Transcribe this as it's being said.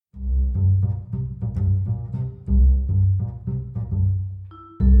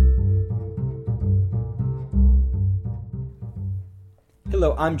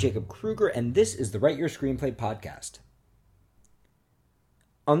Hello, I'm Jacob Kruger, and this is the Write Your Screenplay podcast.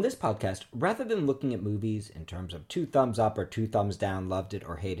 On this podcast, rather than looking at movies in terms of 2 thumbs up or 2 thumbs down, loved it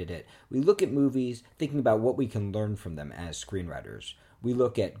or hated it, we look at movies thinking about what we can learn from them as screenwriters. We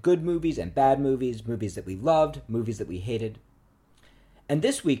look at good movies and bad movies, movies that we loved, movies that we hated. And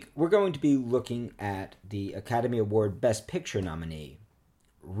this week, we're going to be looking at the Academy Award Best Picture nominee,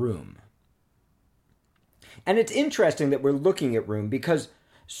 Room. And it's interesting that we're looking at Room because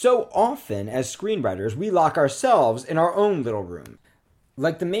so often as screenwriters, we lock ourselves in our own little room.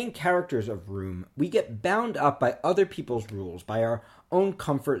 Like the main characters of Room, we get bound up by other people's rules, by our own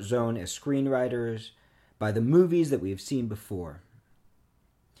comfort zone as screenwriters, by the movies that we've seen before.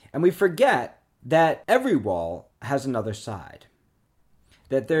 And we forget that every wall has another side.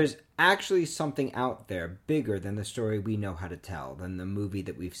 That there's actually something out there bigger than the story we know how to tell, than the movie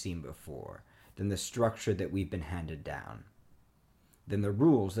that we've seen before, than the structure that we've been handed down, than the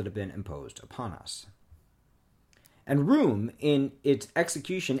rules that have been imposed upon us. And Room, in its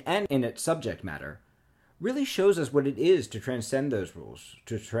execution and in its subject matter, really shows us what it is to transcend those rules,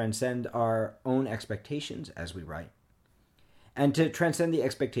 to transcend our own expectations as we write, and to transcend the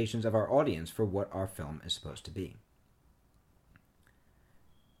expectations of our audience for what our film is supposed to be.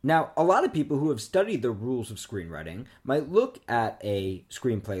 Now, a lot of people who have studied the rules of screenwriting might look at a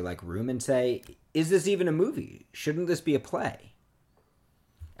screenplay like Room and say, is this even a movie? Shouldn't this be a play?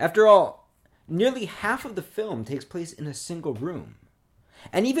 After all, nearly half of the film takes place in a single room.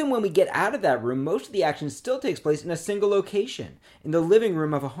 And even when we get out of that room, most of the action still takes place in a single location, in the living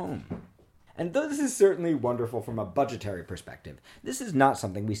room of a home. And though this is certainly wonderful from a budgetary perspective, this is not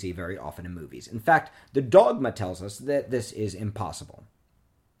something we see very often in movies. In fact, the dogma tells us that this is impossible.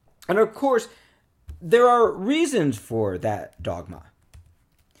 And of course, there are reasons for that dogma.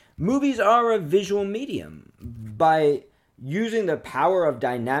 Movies are a visual medium. By using the power of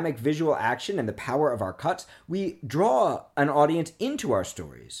dynamic visual action and the power of our cuts, we draw an audience into our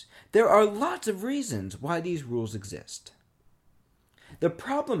stories. There are lots of reasons why these rules exist. The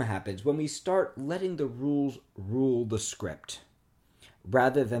problem happens when we start letting the rules rule the script,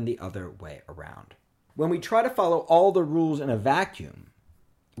 rather than the other way around. When we try to follow all the rules in a vacuum,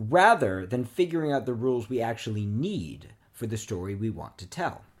 rather than figuring out the rules we actually need for the story we want to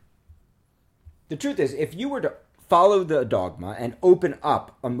tell. The truth is, if you were to follow the dogma and open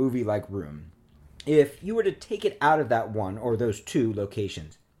up a movie like Room, if you were to take it out of that one or those 2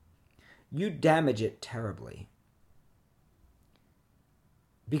 locations, you'd damage it terribly.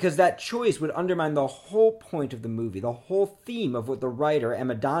 Because that choice would undermine the whole point of the movie, the whole theme of what the writer,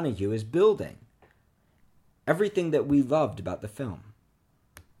 Emma Donoghue, is building. Everything that we loved about the film.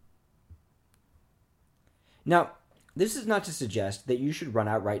 Now, this is not to suggest that you should run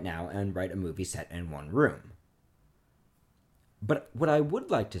out right now and write a movie set in one room. But what I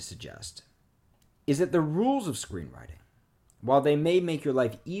would like to suggest is that the rules of screenwriting, while they may make your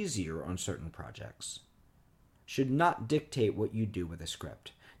life easier on certain projects, should not dictate what you do with a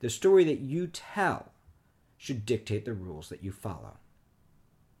script. The story that you tell should dictate the rules that you follow.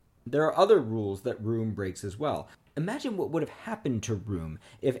 There are other rules that Room breaks as well. Imagine what would have happened to Room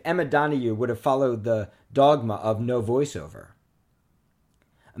if Emma Donoghue would have followed the dogma of no voiceover.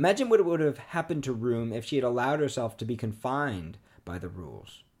 Imagine what would have happened to Room if she had allowed herself to be confined by the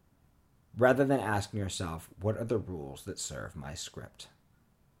rules, rather than asking herself, what are the rules that serve my script?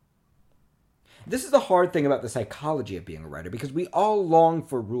 This is the hard thing about the psychology of being a writer, because we all long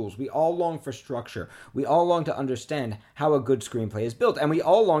for rules, we all long for structure, we all long to understand how a good screenplay is built, and we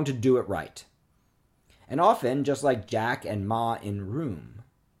all long to do it right. And often, just like Jack and Ma in Room,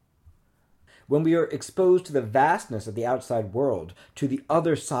 when we are exposed to the vastness of the outside world, to the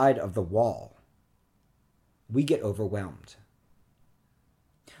other side of the wall, we get overwhelmed.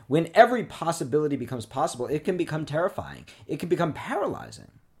 When every possibility becomes possible, it can become terrifying. It can become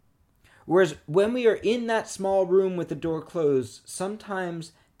paralyzing. Whereas when we are in that small room with the door closed,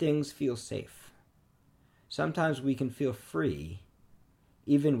 sometimes things feel safe. Sometimes we can feel free,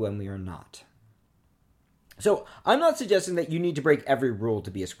 even when we are not. So I'm not suggesting that you need to break every rule to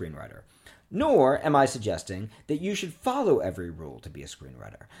be a screenwriter. Nor am I suggesting that you should follow every rule to be a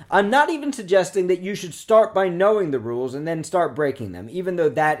screenwriter. I'm not even suggesting that you should start by knowing the rules and then start breaking them, even though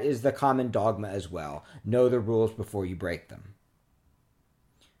that is the common dogma as well. Know the rules before you break them.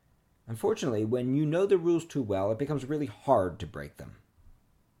 Unfortunately, when you know the rules too well, it becomes really hard to break them.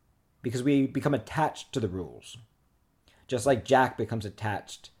 Because we become attached to the rules. Just like Jack becomes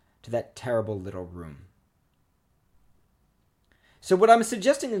attached to that terrible little room. So what I'm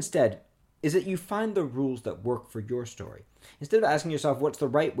suggesting instead is that you find the rules that work for your story. Instead of asking yourself, what's the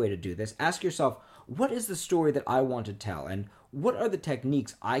right way to do this? Ask yourself, what is the story that I want to tell? And what are the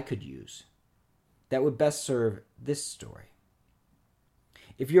techniques I could use that would best serve this story?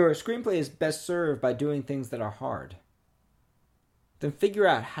 If your screenplay is best served by doing things that are hard, then figure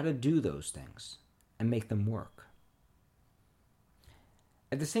out how to do those things and make them work.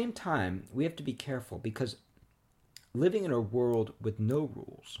 At the same time, we have to be careful because living in a world with no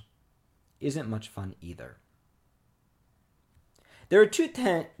rules isn't much fun either. There are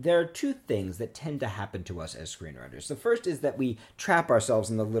two things that tend to happen to us as screenwriters. The first is that we trap ourselves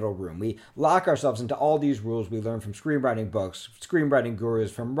in the little room. We lock ourselves into all these rules we learn from screenwriting books, screenwriting gurus,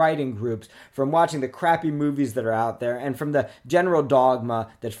 from writing groups, from watching the crappy movies that are out there, and from the general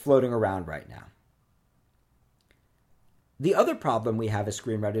dogma that's floating around right now. The other problem we have as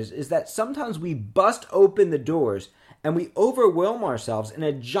screenwriters is that sometimes we bust open the doors and we overwhelm ourselves in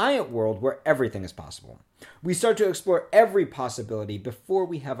a giant world where everything is possible. We start to explore every possibility before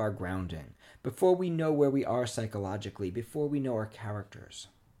we have our grounding, before we know where we are psychologically, before we know our characters.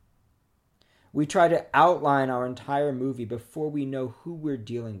 We try to outline our entire movie before we know who we're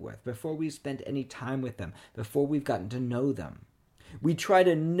dealing with, before we've spent any time with them, before we've gotten to know them. We try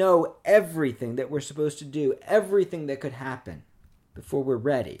to know everything that we're supposed to do, everything that could happen, before we're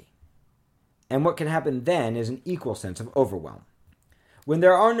ready. And what can happen then is an equal sense of overwhelm. When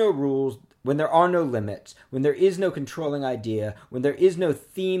there are no rules, when there are no limits, when there is no controlling idea, when there is no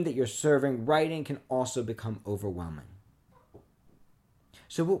theme that you're serving, writing can also become overwhelming.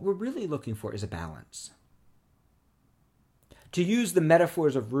 So what we're really looking for is a balance. To use the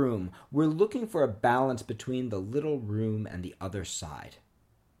metaphors of Room, we're looking for a balance between the little room and the other side.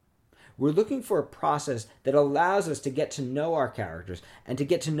 We're looking for a process that allows us to get to know our characters and to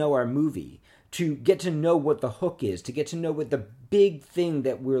get to know our movie, to get to know what the hook is, to get to know what the big thing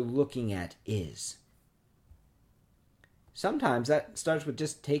that we're looking at is. Sometimes that starts with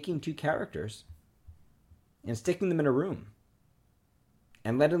just taking two characters and sticking them in a room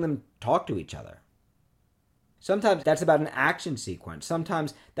and letting them talk to each other. Sometimes that's about an action sequence.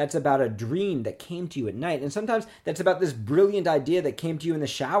 Sometimes that's about a dream that came to you at night. And sometimes that's about this brilliant idea that came to you in the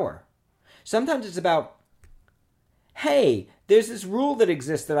shower. Sometimes it's about, hey, there's this rule that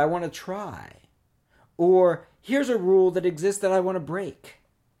exists that I want to try. Or here's a rule that exists that I want to break.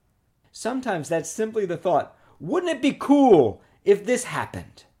 Sometimes that's simply the thought, wouldn't it be cool if this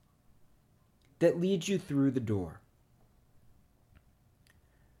happened? That leads you through the door.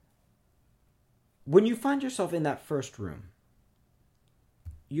 When you find yourself in that first room,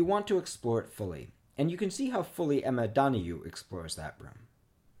 you want to explore it fully. And you can see how fully Emma Donoghue explores that room.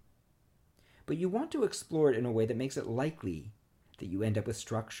 But you want to explore it in a way that makes it likely that you end up with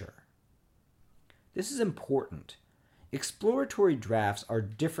structure. This is important. Exploratory drafts are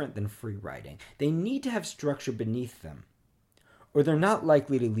different than free writing. They need to have structure beneath them, or they're not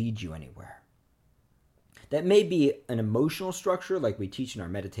likely to lead you anywhere. That may be an emotional structure like we teach in our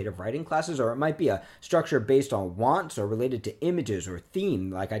meditative writing classes, or it might be a structure based on wants or related to images or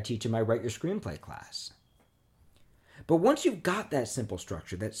theme like I teach in my Write Your Screenplay class. But once you've got that simple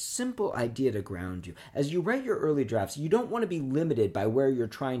structure, that simple idea to ground you, as you write your early drafts, you don't want to be limited by where you're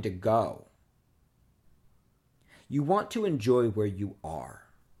trying to go. You want to enjoy where you are.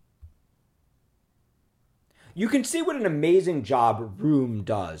 You can see what an amazing job Room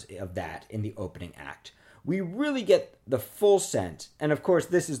does of that in the opening act. We really get the full sense, and of course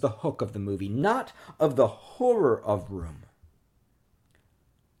this is the hook of the movie, not of the horror of Room,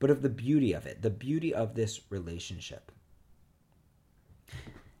 but of the beauty of it, the beauty of this relationship.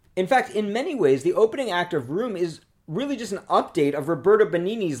 In fact, in many ways, the opening act of Room is really just an update of Roberto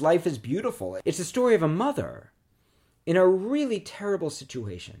Benigni's Life is Beautiful. It's a story of a mother in a really terrible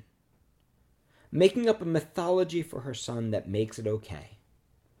situation, making up a mythology for her son that makes it okay,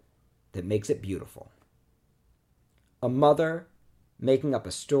 that makes it beautiful. A mother making up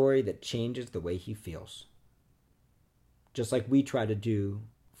a story that changes the way he feels, just like we try to do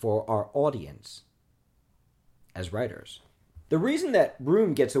for our audience as writers. The reason that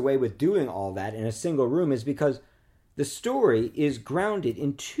Room gets away with doing all that in a single room is because the story is grounded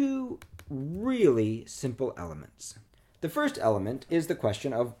in two really simple elements. The first element is the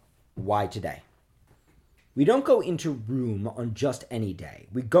question of why today? We don't go into Room on just any day.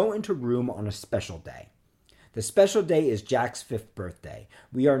 We go into Room on a special day. The special day is Jack's 5th birthday.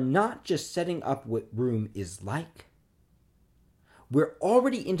 We are not just setting up what Room is like. We're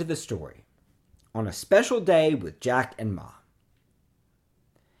already into the story on a special day with Jack and Ma.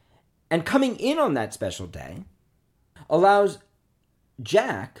 And coming in on that special day allows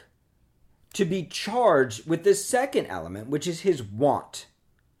Jack to be charged with the second element, which is his want,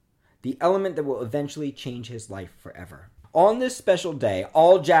 the element that will eventually change his life forever. On this special day,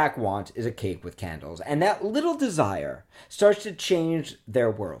 all Jack wants is a cake with candles, and that little desire starts to change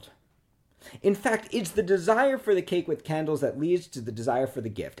their world. In fact, it's the desire for the cake with candles that leads to the desire for the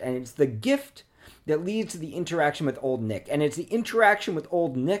gift, and it's the gift that leads to the interaction with Old Nick, and it's the interaction with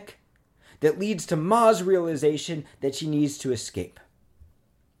Old Nick that leads to Ma's realization that she needs to escape.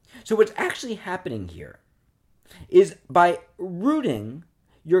 So what's actually happening here is by rooting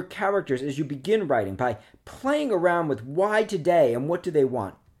your characters as you begin writing, by playing around with why today and what do they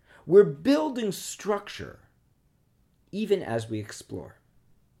want, we're building structure even as we explore.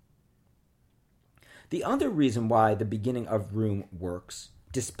 The other reason why the beginning of Room works,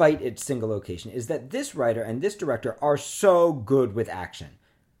 despite its single location, is that this writer and this director are so good with action.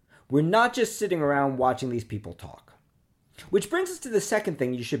 We're not just sitting around watching these people talk. Which brings us to the second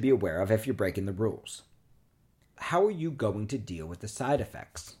thing you should be aware of if you're breaking the rules. How are you going to deal with the side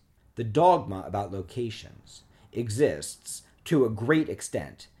effects? The dogma about locations exists to a great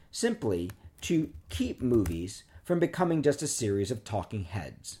extent simply to keep movies from becoming just a series of talking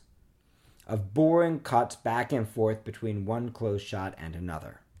heads, of boring cuts back and forth between one close shot and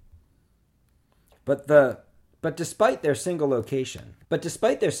another. But despite their single location,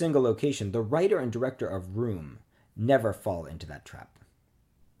 the writer and director of Room never fall into that trap.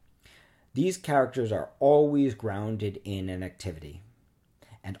 These characters are always grounded in an activity,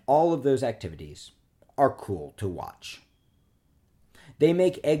 and all of those activities are cool to watch. They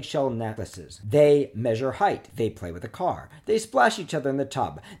make eggshell necklaces. They measure height. They play with a car. They splash each other in the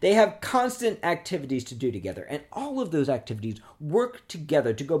tub. They have constant activities to do together, and all of those activities work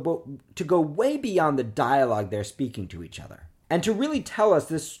together to go way beyond the dialogue they're speaking to each other, and to really tell us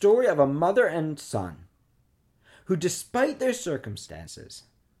this story of a mother and son who, despite their circumstances,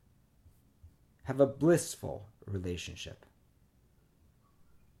 have a blissful relationship.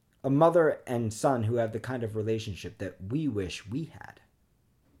 A mother and son who have the kind of relationship that we wish we had.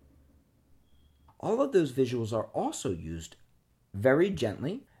 All of those visuals are also used very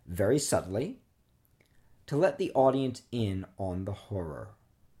gently, very subtly, to let the audience in on the horror.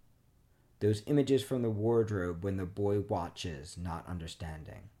 Those images from the wardrobe when the boy watches, not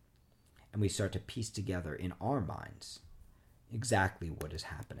understanding. And we start to piece together in our minds exactly what is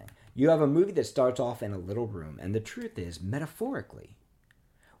happening. You have a movie that starts off in a little room, and the truth is, metaphorically,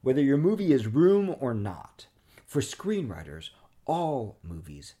 whether your movie is Room or not, for screenwriters, all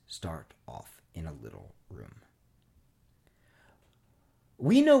movies start off in a little room.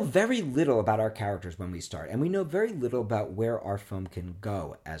 We know very little about our characters when we start, and we know very little about where our film can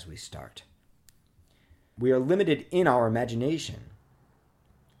go as we start. We are limited in our imagination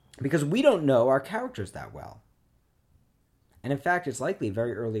because we don't know our characters that well. And in fact, it's likely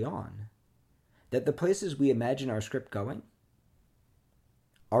very early on that the places we imagine our script going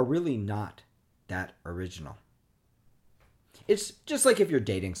are really not that original. It's just like if you're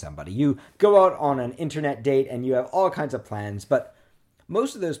dating somebody. You go out on an internet date and you have all kinds of plans, but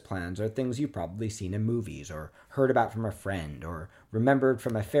most of those plans are things you've probably seen in movies or heard about from a friend or remembered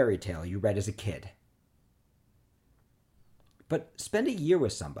from a fairy tale you read as a kid. But spend a year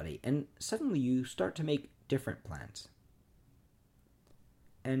with somebody and suddenly you start to make different plans.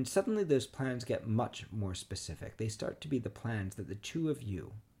 And suddenly those plans get much more specific. They start to be the plans that the two of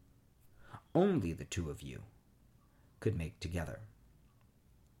you, only the two of you, could make together.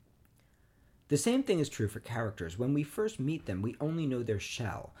 The same thing is true for characters. When we first meet them, we only know their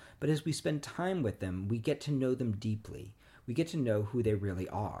shell. But as we spend time with them, we get to know them deeply. We get to know who they really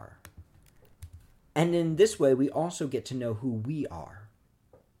are. And in this way, we also get to know who we are.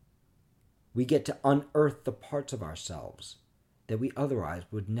 We get to unearth the parts of ourselves that we otherwise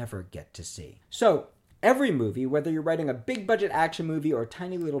would never get to see. So, every movie, whether you're writing a big budget action movie or a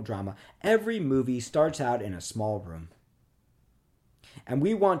tiny little drama, every movie starts out in a small room. And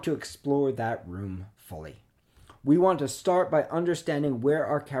we want to explore that room fully. We want to start by understanding where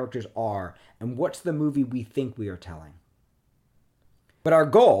our characters are and what's the movie we think we are telling. But our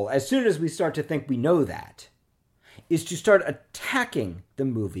goal, as soon as we start to think we know that, is to start attacking the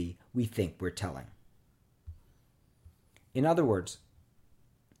movie we think we're telling. In other words,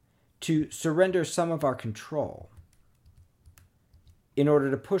 to surrender some of our control in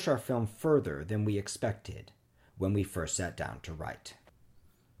order to push our film further than we expected when we first sat down to write.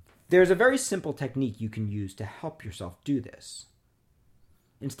 There's a very simple technique you can use to help yourself do this.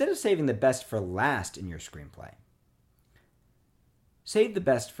 Instead of saving the best for last in your screenplay, save the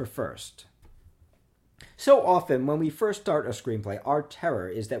best for first. So often, when we first start a screenplay, our terror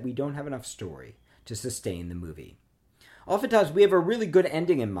is that we don't have enough story to sustain the movie. Oftentimes, we have a really good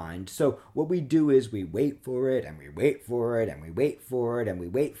ending in mind, so what we do is we wait for it, and we wait for it, and we wait for it, and we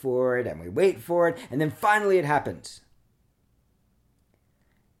wait for it, and we wait for it, and then finally it happens.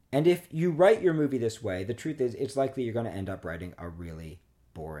 And if you write your movie this way, the truth is it's likely you're going to end up writing a really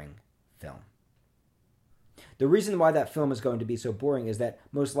boring film. The reason why that film is going to be so boring is that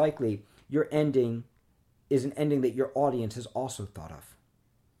most likely your ending is an ending that your audience has also thought of,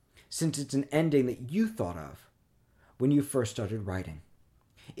 since it's an ending that you thought of when you first started writing.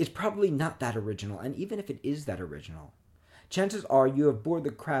 It's probably not that original, and even if it is that original, chances are you have bored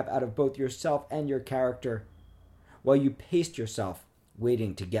the crap out of both yourself and your character while you paced yourself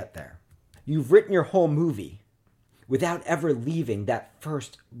waiting to get there. You've written your whole movie without ever leaving that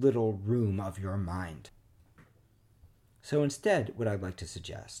first little room of your mind. So instead, what I'd like to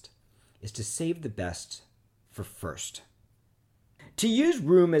suggest is to save the best for first. To use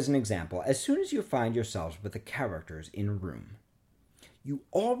Room as an example, as soon as you find yourselves with the characters in Room, you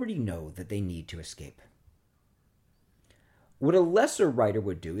already know that they need to escape. What a lesser writer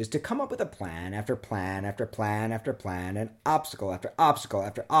would do is to come up with a plan after plan after plan after plan, and obstacle after obstacle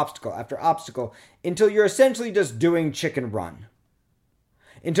after obstacle after obstacle, until you're essentially just doing Chicken Run.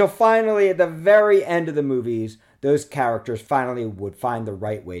 Until finally, at the very end of the movies, those characters finally would find the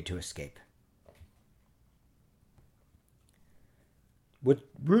right way to escape. What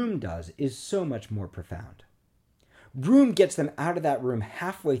Room does is so much more profound. Room gets them out of that room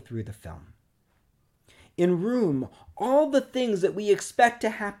halfway through the film. In Room, all the things that we expect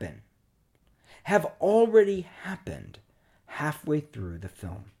to happen have already happened halfway through the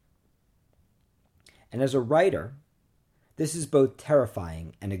film. And as a writer, this is both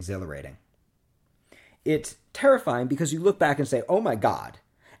terrifying and exhilarating. It's terrifying because you look back and say, oh my God,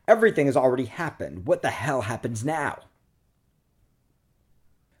 everything has already happened. What the hell happens now?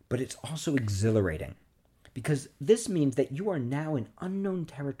 But it's also exhilarating because this means that you are now in unknown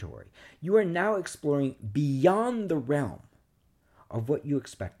territory. You are now exploring beyond the realm of what you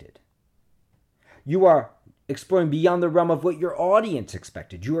expected. You are exploring beyond the realm of what your audience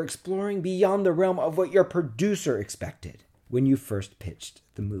expected. You are exploring beyond the realm of what your producer expected when you first pitched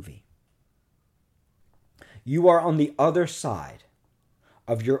the movie. You are on the other side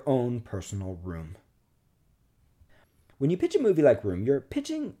of your own personal room. When you pitch a movie like Room, you're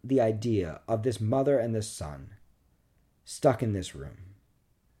pitching the idea of this mother and this son stuck in this room.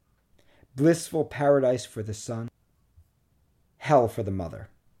 Blissful paradise for the son, hell for the mother.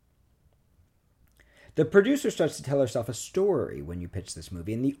 The producer starts to tell herself a story when you pitch this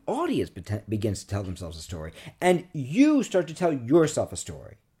movie, and the audience begins to tell themselves a story, and you start to tell yourself a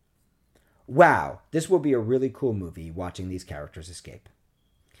story. Wow, this will be a really cool movie watching these characters escape.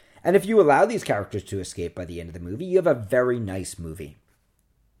 And if you allow these characters to escape by the end of the movie, you have a very nice movie.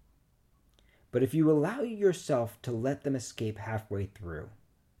 But if you allow yourself to let them escape halfway through,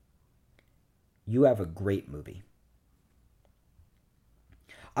 you have a great movie.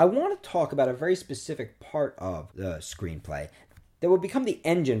 I want to talk about a very specific part of the screenplay that will become the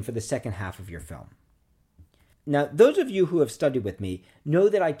engine for the second half of your film. Now, those of you who have studied with me know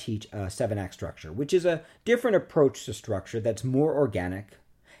that I teach a 7-act structure, which is a different approach to structure that's more organic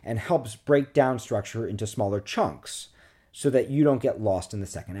and helps break down structure into smaller chunks so that you don't get lost in the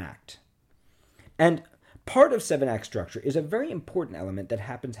second act. And part of 7-act structure is a very important element that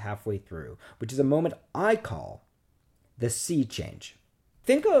happens halfway through, which is a moment I call the sea change.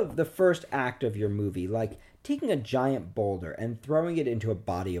 Think of the first act of your movie like taking a giant boulder and throwing it into a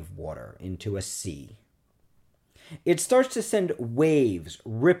body of water, into a sea. It starts to send waves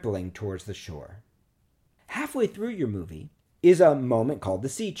rippling towards the shore. Halfway through your movie is a moment called the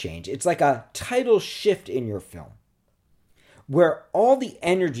sea change. It's like a tidal shift in your film, where all the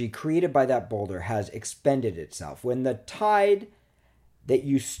energy created by that boulder has expended itself. When the tide that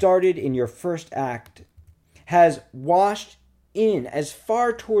you started in your first act has washed in as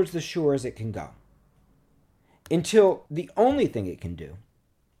far towards the shore as it can go, until the only thing it can do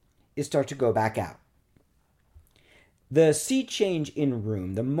is start to go back out. The sea change in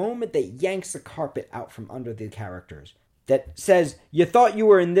Room, the moment that yanks the carpet out from under the characters, that says, you thought you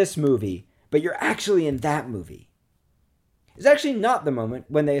were in this movie, but you're actually in that movie, is actually not the moment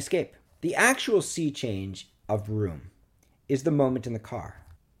when they escape. The actual sea change of Room is the moment in the car,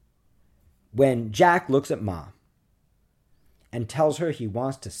 when Jack looks at Ma and tells her he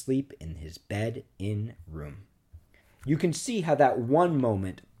wants to sleep in his bed in Room. You can see how that one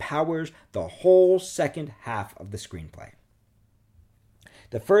moment powers the whole second half of the screenplay.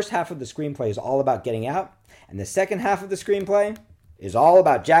 The first half of the screenplay is all about getting out, and the second half of the screenplay is all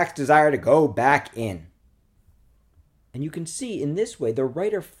about Jack's desire to go back in. And you can see in this way, the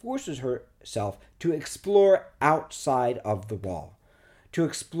writer forces herself to explore outside of the wall, to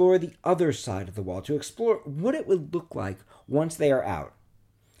explore the other side of the wall, to explore what it would look like once they are out.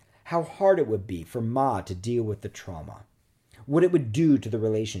 How hard it would be for Ma to deal with the trauma. what it would do to the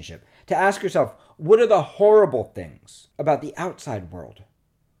relationship. To ask yourself, what are the horrible things about the outside world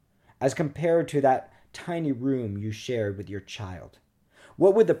as compared to that tiny room you shared with your child?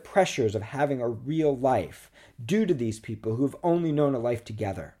 What would the pressures of having a real life do to these people who have only known a life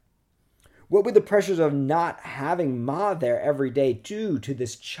together? What would the pressures of not having Ma there every day do to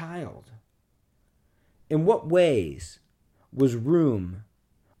this child? In what ways was room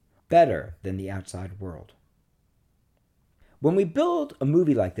better than the outside world? When we build a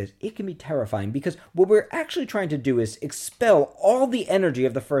movie like this, it can be terrifying because what we're actually trying to do is expel all the energy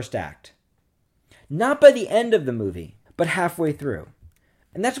of the first act. Not by the end of the movie, but halfway through.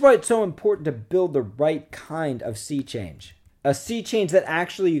 And that's why it's so important to build the right kind of sea change. A sea change that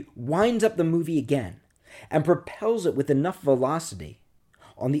actually winds up the movie again and propels it with enough velocity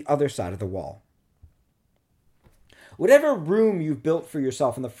on the other side of the wall. Whatever room you've built for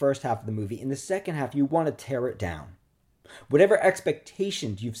yourself in the first half of the movie, in the second half you want to tear it down. Whatever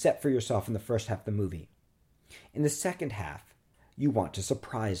expectations you've set for yourself in the first half of the movie, in the second half you want to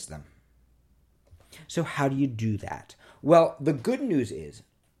surprise them. So how do you do that? Well, the good news is,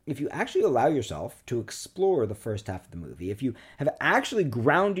 if you actually allow yourself to explore the first half of the movie, if you have actually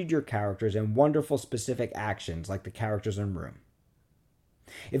grounded your characters in wonderful specific actions like the characters in Room,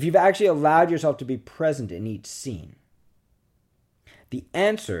 if you've actually allowed yourself to be present in each scene, the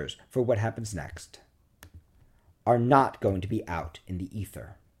answers for what happens next are not going to be out in the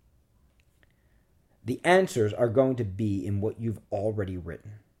ether. The answers are going to be in what you've already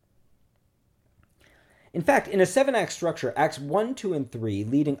written. In fact, in a 7-act structure, acts 1, 2, and 3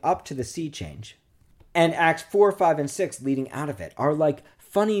 leading up to the sea change, and acts 4, 5, and 6 leading out of it are like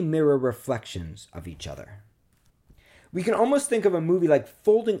funny mirror reflections of each other. We can almost think of a movie like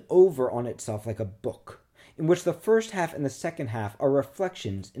folding over on itself like a book, in which the first half and the second half are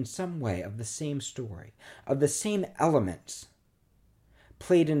reflections in some way of the same story, of the same elements,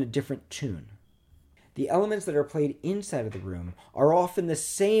 played in a different tune. The elements that are played inside of the room are often the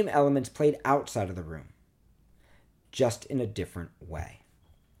same elements played outside of the room, just in a different way.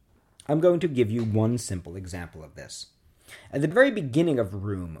 I'm going to give you one simple example of this. At the very beginning of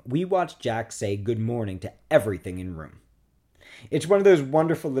Room, we watch Jack say good morning to everything in Room. It's one of those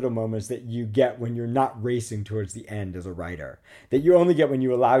wonderful little moments that you get when you're not racing towards the end as a writer, that you only get when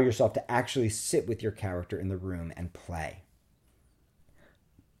you allow yourself to actually sit with your character in the room and play.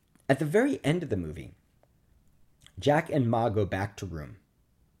 At the very end of the movie, Jack and Ma go back to Room.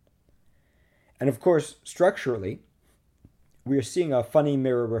 And of course, structurally, we are seeing a funny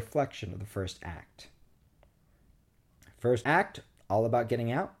mirror reflection of the first act. First act, all about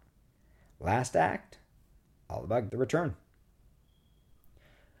getting out. Last act, all about the return.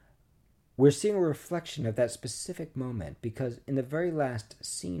 We're seeing a reflection of that specific moment because in the very last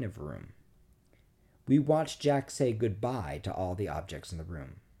scene of Room, we watch Jack say goodbye to all the objects in the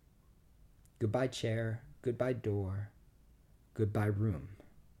room. Goodbye chair, goodbye door, goodbye room.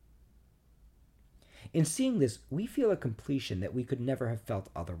 In seeing this, we feel a completion that we could never have felt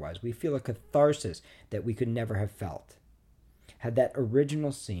otherwise. We feel a catharsis that we could never have felt had that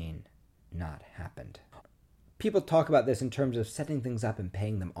original scene not happened. People talk about this in terms of setting things up and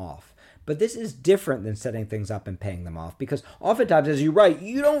paying them off. But this is different than setting things up and paying them off because oftentimes as you write,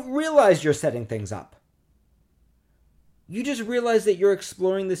 you don't realize you're setting things up. You just realize that you're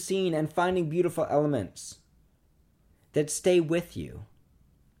exploring the scene and finding beautiful elements that stay with you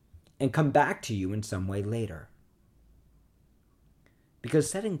and come back to you in some way later. Because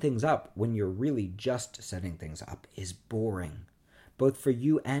setting things up when you're really just setting things up is boring, both for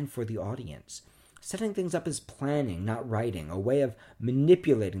you and for the audience. Setting things up is planning, not writing, a way of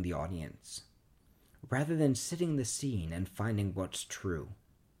manipulating the audience, rather than sitting the scene and finding what's true.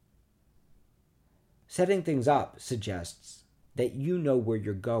 Setting things up suggests that you know where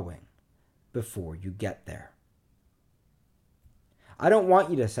you're going before you get there. I don't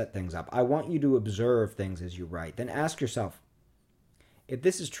want you to set things up. I want you to observe things as you write. Then ask yourself, if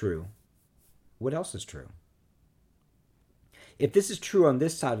this is true, what else is true? If this is true on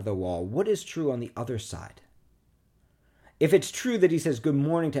this side of the wall, what is true on the other side? If it's true that he says good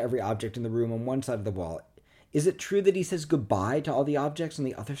morning to every object in the room on one side of the wall, is it true that he says goodbye to all the objects on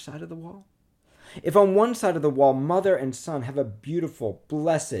the other side of the wall? If on one side of the wall, mother and son have a beautiful,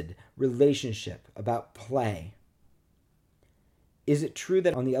 blessed relationship about play, is it true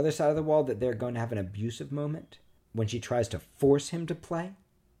that on the other side of the wall that they're going to have an abusive moment when she tries to force him to play?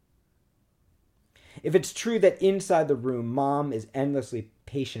 If it's true that inside the room, mom is endlessly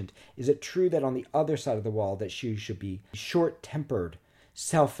patient, is it true that on the other side of the wall that she should be short-tempered,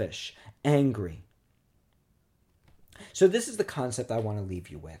 selfish, angry? So this is the concept I want to leave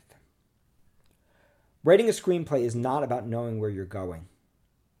you with. Writing a screenplay is not about knowing where you're going.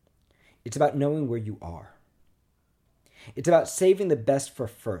 It's about knowing where you are. It's about saving the best for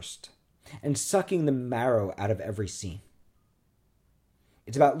first and sucking the marrow out of every scene.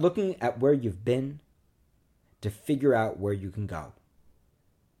 It's about looking at where you've been to figure out where you can go.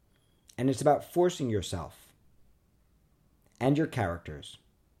 And it's about forcing yourself and your characters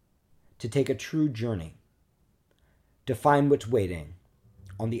to take a true journey to find what's waiting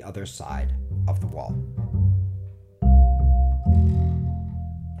on the other side of the wall.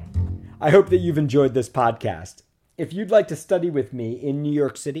 I hope that you've enjoyed this podcast. If you'd like to study with me in New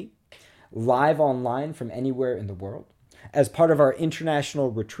York City, live online from anywhere in the world, as part of our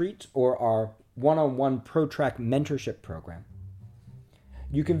international retreats or our one-on-one ProTrack mentorship program,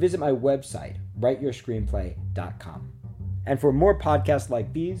 you can visit my website, writeyourscreenplay.com. And for more podcasts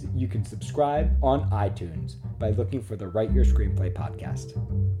like these, you can subscribe on iTunes by looking for the Write Your Screenplay podcast.